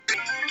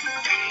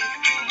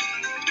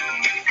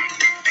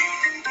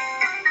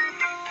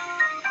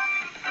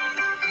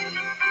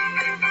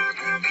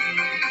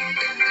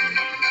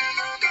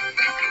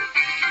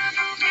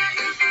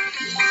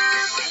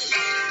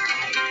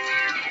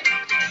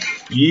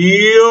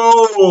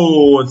Yo,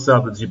 what's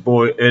up? It's your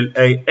boy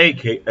LA,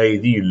 aka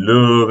the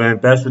Love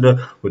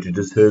Ambassador. What you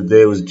just heard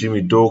there was Jimmy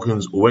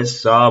Dawkins'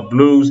 West Side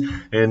Blues.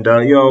 And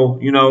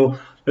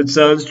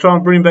let's try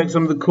and bring back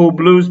some of the cool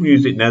blues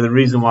music. Now, the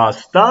reason why I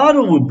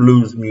started with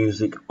blues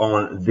music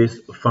on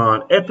this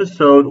fine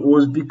episode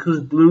was because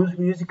blues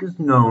music is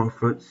known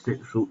for its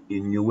sexual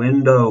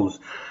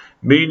innuendos,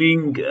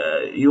 meaning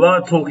you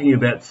are talking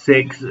about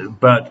sex,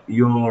 but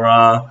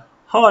you're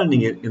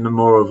hiding it in a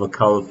more of a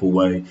colourful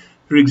way.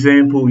 For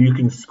example, you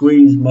can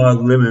squeeze my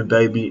lemon,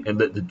 baby, and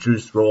let the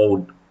juice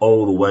roll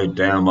all the way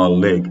down my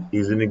leg,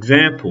 is an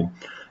example.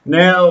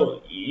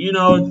 Now,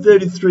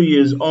 33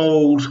 years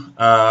old,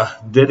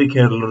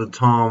 dedicated a lot of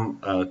time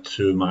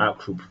to my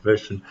actual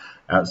profession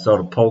outside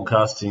of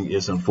podcasting.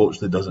 Yes,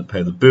 unfortunately, doesn't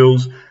pay the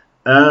bills.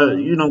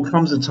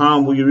 Comes a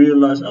time where you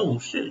realize, oh,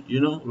 shit,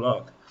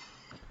 like,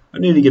 I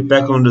need to get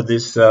back onto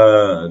this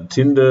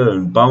Tinder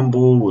and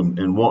Bumble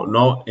and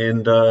whatnot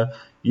and,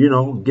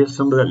 get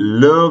some of that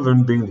love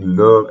and being the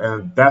love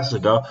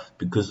ambassador,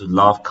 because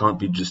life can't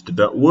be just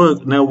about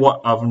work. Now,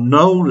 what I've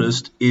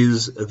noticed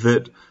is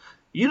that,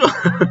 you know,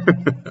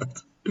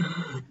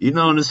 in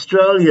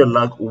Australia,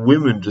 like,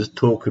 women just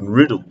talking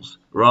riddles,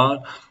 right?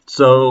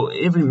 So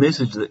every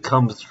message that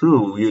comes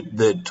through,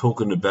 they're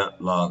talking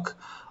about, like,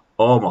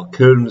 oh, my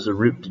curtains are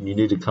ripped and you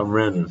need to come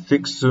around and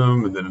fix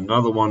them. And then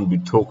another one will be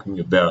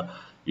talking about,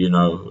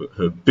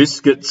 her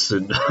biscuits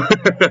and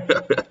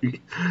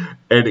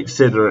and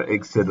etc.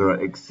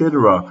 etc.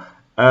 etc.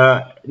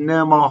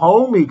 Now my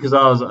homie, because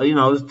I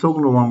was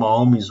talking to one of my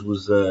homies,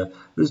 was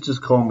let's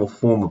just call him a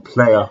former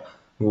player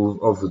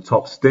of the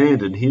top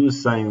standard. He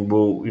was saying,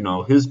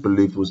 well, his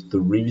belief was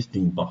the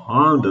reasoning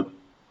behind it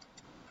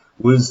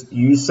was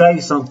you say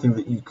something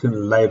that you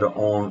can later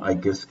on, I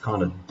guess,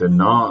 kind of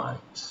deny.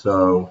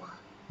 So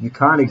you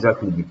can't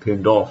exactly be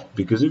pinned off,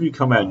 because if you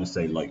come out and you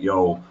say, like,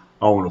 yo,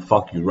 I want to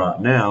fuck you right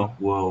now,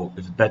 well,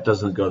 if that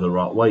doesn't go the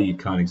right way, you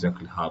can't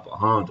exactly hide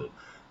behind it.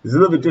 It's a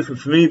little bit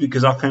different for me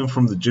because I came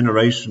from the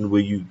generation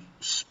where you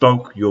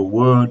spoke your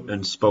word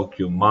and spoke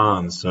your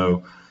mind.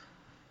 So,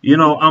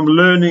 I'm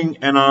learning,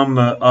 and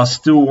I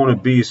still want to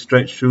be a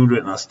straight shooter,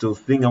 and I still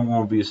think I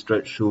want to be a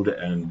straight shooter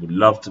and would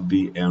love to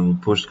be, and when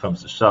push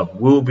comes to shove,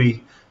 will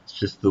be. It's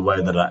just the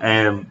way that I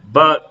am.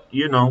 But,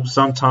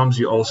 sometimes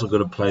you also got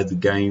to play the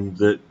game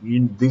that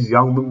these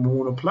young women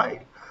want to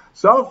play.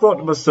 So I thought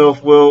to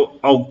myself, well,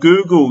 I'll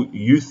Google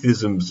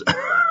euphemisms,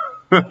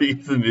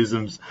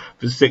 euphemisms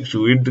for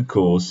sexual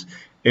intercourse,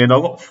 and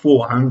I got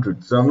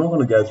 400. So I'm not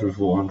going to go through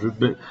 400,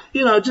 but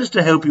just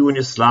to help you when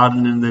you're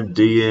sliding in them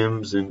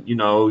DMs, and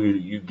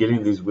you're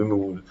getting these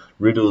women with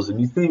riddles, and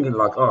you're thinking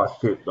like, oh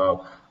shit,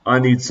 I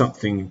need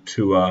something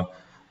to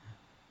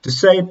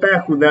say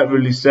back without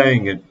really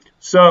saying it.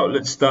 So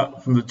let's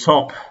start from the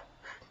top.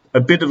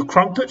 A bit of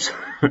crumpet,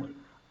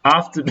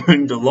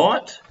 afternoon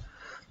delight.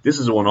 This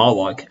is the one I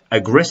like.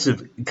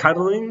 Aggressive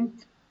cuddling.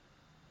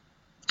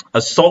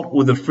 Assault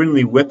with a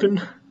friendly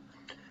weapon.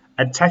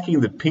 Attacking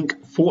the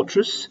pink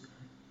fortress.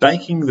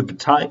 Baking the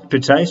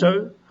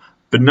potato.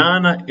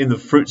 Banana in the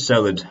fruit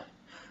salad.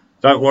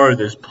 Don't worry,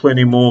 there's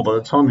plenty more. By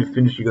the time you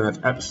finish, you're going to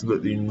have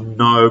absolutely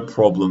no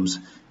problems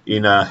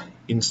in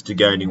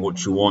instigating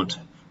what you want.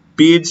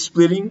 Beard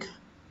splitting.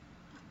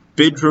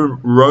 Bedroom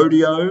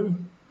rodeo.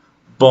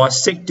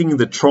 Bisecting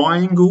the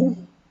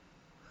triangle.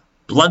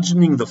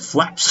 Bludgeoning the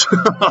flaps.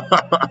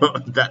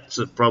 That's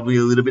probably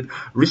a little bit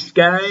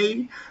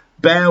risque.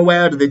 Bow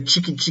wow to the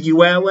chicky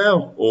wow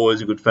wow.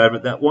 Always a good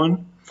favourite, that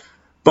one.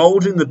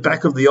 Bulging the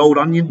back of the old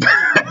onion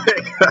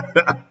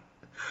bag.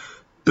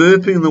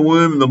 Burping the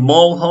worm in the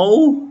mole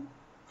hole.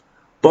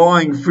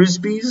 Buying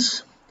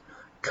frisbees.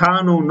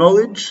 Carnal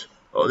knowledge.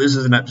 Oh, this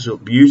is an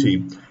absolute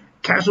beauty.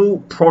 Cattle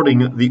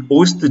prodding the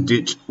oyster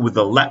ditch with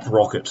a lap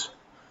rocket.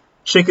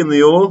 Checking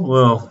the oil.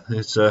 Well,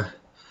 it's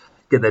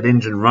get that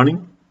engine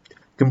running.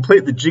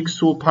 Complete the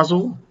jigsaw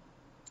puzzle.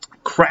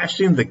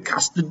 Crashing the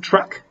custard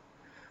truck.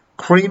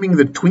 Creaming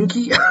the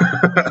Twinkie.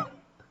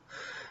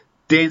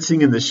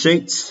 Dancing in the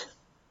sheets.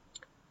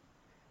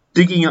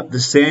 Digging up the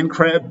sand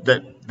crab.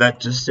 That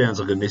just sounds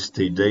like an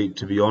STD,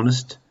 to be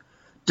honest.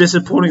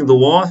 Disappointing the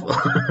wife.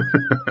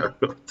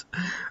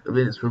 I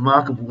mean, it's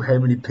remarkable how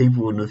many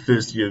people in the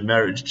first year of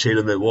marriage cheat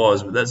on their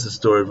wives, but that's a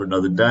story for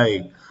another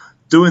day.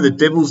 Doing the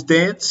devil's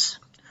dance.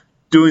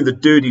 Doing the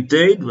dirty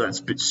deed. Well,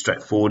 that's a bit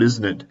straightforward,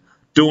 isn't it?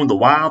 Doing the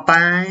wild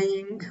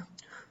thing.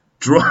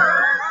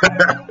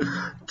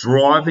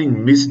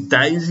 Driving Miss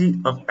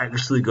Daisy. I've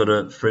actually got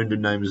a friend who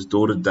named his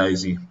daughter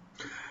Daisy.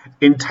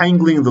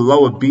 Entangling the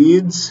lower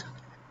beards.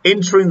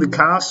 Entering the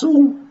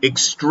castle.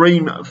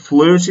 Extreme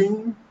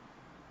flirting.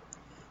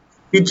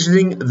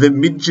 Fidgeting the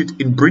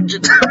midget in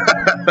Bridget.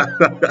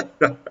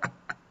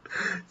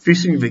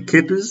 Fishing for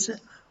kippers.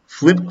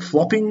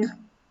 Flip-flopping.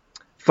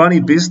 Funny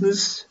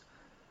business.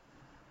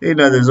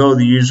 There's all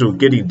the usual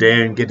getting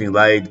down, getting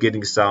laid,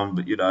 getting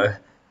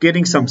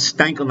some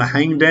stank on the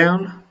hang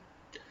down.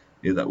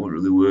 Yeah, that won't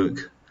really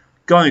work.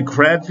 Going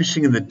crab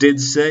fishing in the Dead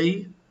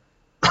Sea.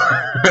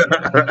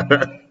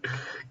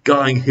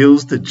 Going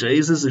hills to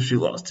Jesus if she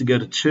likes to go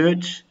to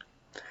church.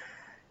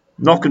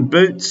 knocking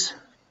boots,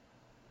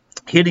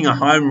 hitting a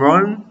home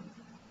run,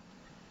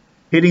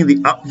 hitting the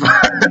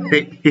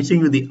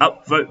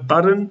upvote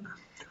button,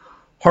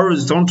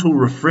 horizontal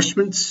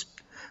refreshments,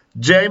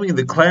 jamming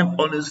the clamp.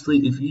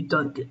 Honestly, if you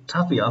don't get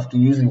tuppy after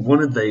using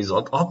one of these,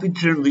 I'll be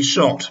generally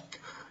shocked.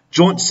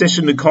 Joint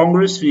session to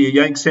Congress for your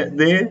Yanks out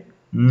there.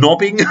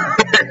 Knobbing,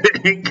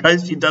 in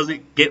case you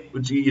doesn't get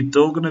what you're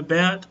talking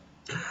about.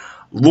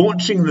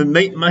 Launching the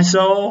meat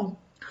missile.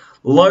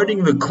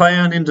 Loading the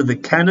clown into the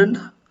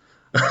cannon.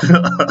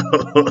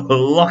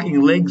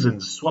 Locking legs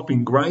and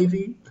swapping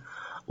gravy.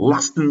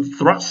 Lust and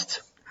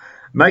thrust.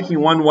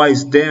 Making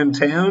one-ways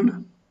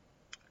downtown.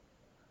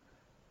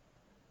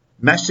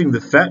 Mashing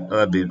the fat.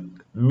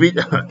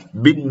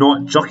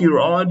 Midnight jockey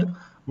ride.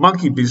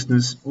 Monkey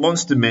business.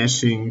 Monster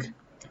mashing.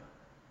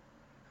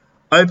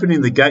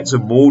 Opening the gates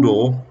of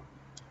Mordor.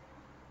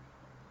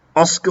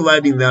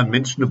 Osculating the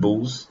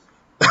unmentionables.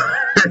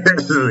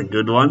 This is a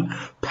good one.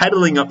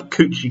 Paddling up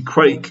Coochie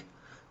Creek.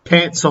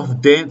 Pants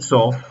off, dance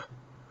off.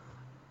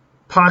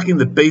 Parking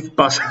the beef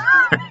bus.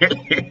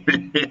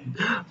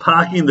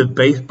 Parking the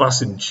beef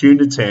bus in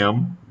Tuna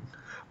Town.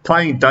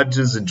 Playing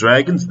Dungeons and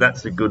Dragons.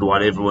 That's a good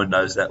one. Everyone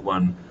knows that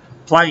one.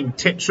 Playing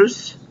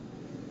Tetris.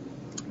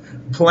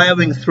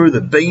 Ploughing through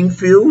the bean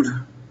field.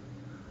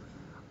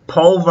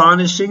 Pole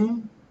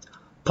varnishing.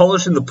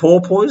 Polishing the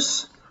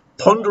porpoise.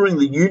 Pondering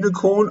the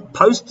unicorn.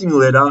 Posting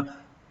letter.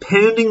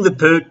 Pounding the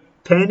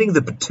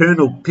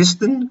paternal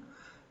piston.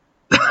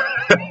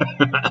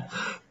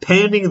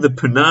 Pounding the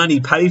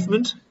punani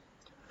pavement.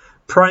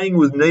 Praying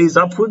with knees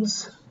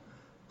upwards.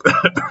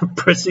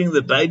 Pressing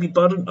the baby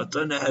button. I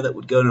don't know how that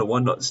would go in a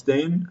one-night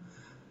stand.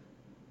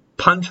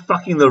 Punch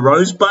fucking the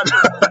rosebud.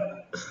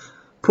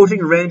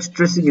 Putting ranch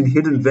dressing in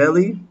Hidden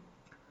Valley.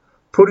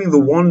 Putting the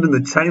wand in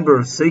the Chamber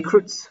of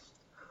Secrets.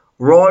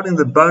 Riding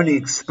the Boney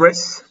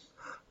Express.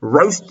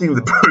 Roasting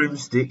the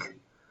broomstick.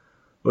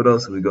 What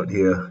else have we got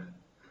here?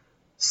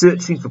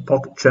 Searching for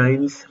pocket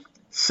change.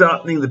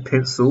 Sharpening the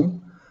pencil.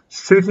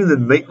 Shooting the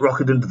meat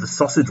rocket into the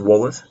sausage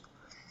wallet.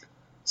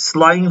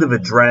 Slaying the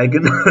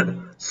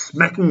dragon.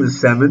 Smacking the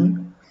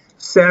salmon.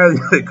 Souring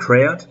the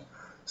kraut.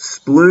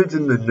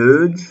 Splurging the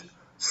nurge.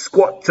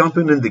 Squat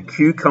jumping in the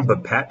cucumber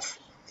patch.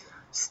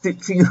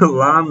 Stitching the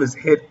llama's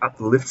head up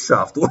the lift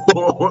shaft. Who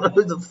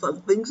the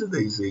fuck thinks of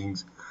these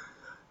things?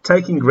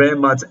 Taking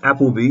grandma to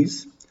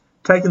Applebee's.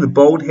 Taking the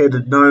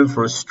bald-headed gnome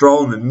for a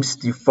stroll in the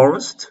misty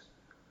forest.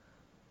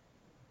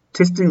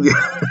 Testing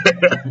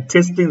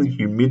the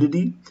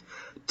humidity.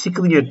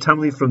 Tickling your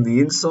tummy from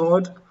the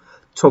inside.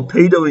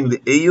 Torpedoing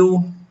the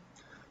eel.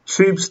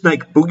 Tube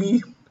snake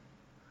boogie.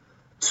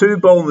 Two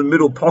ball in the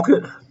middle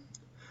pocket.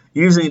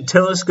 Using a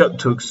telescope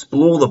to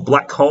explore the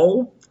black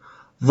hole.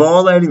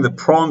 Violating the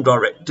prime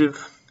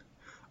directive.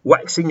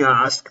 Waxing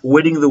ass,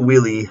 wetting the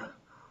willy.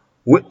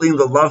 Whittling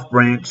the love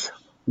branch.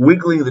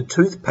 Wiggling the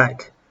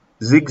toothpack.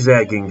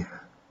 Zigzagging.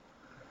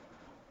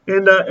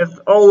 And if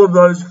all of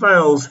those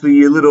fails for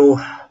your little...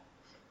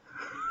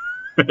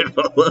 if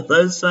all of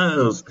those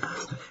fails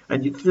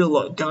and you feel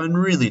like going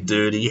really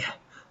dirty,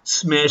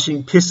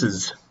 smashing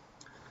pisses.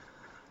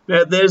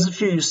 Now, there's a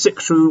few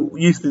sexual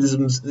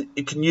euphemisms that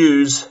you can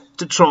use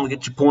to try and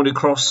get your point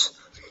across.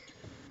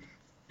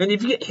 And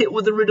if you get hit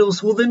with the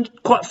riddles, well then,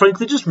 quite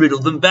frankly, just riddle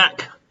them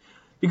back.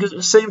 Because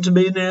it seems to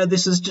me now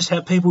this is just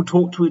how people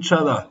talk to each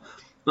other.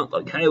 Not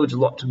like, hey, would you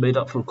like to meet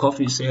up for a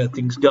coffee, see how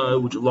things go?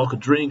 Would you like a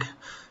drink?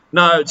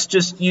 No, it's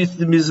just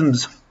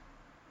euphemisms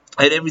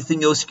and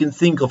everything else you can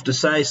think of to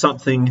say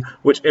something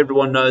which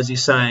everyone knows you're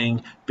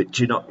saying, but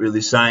you're not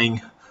really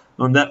saying.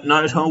 On that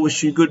note, I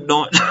wish you good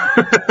night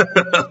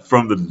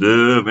from the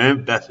Nerve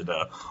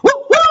Ambassador. Woo!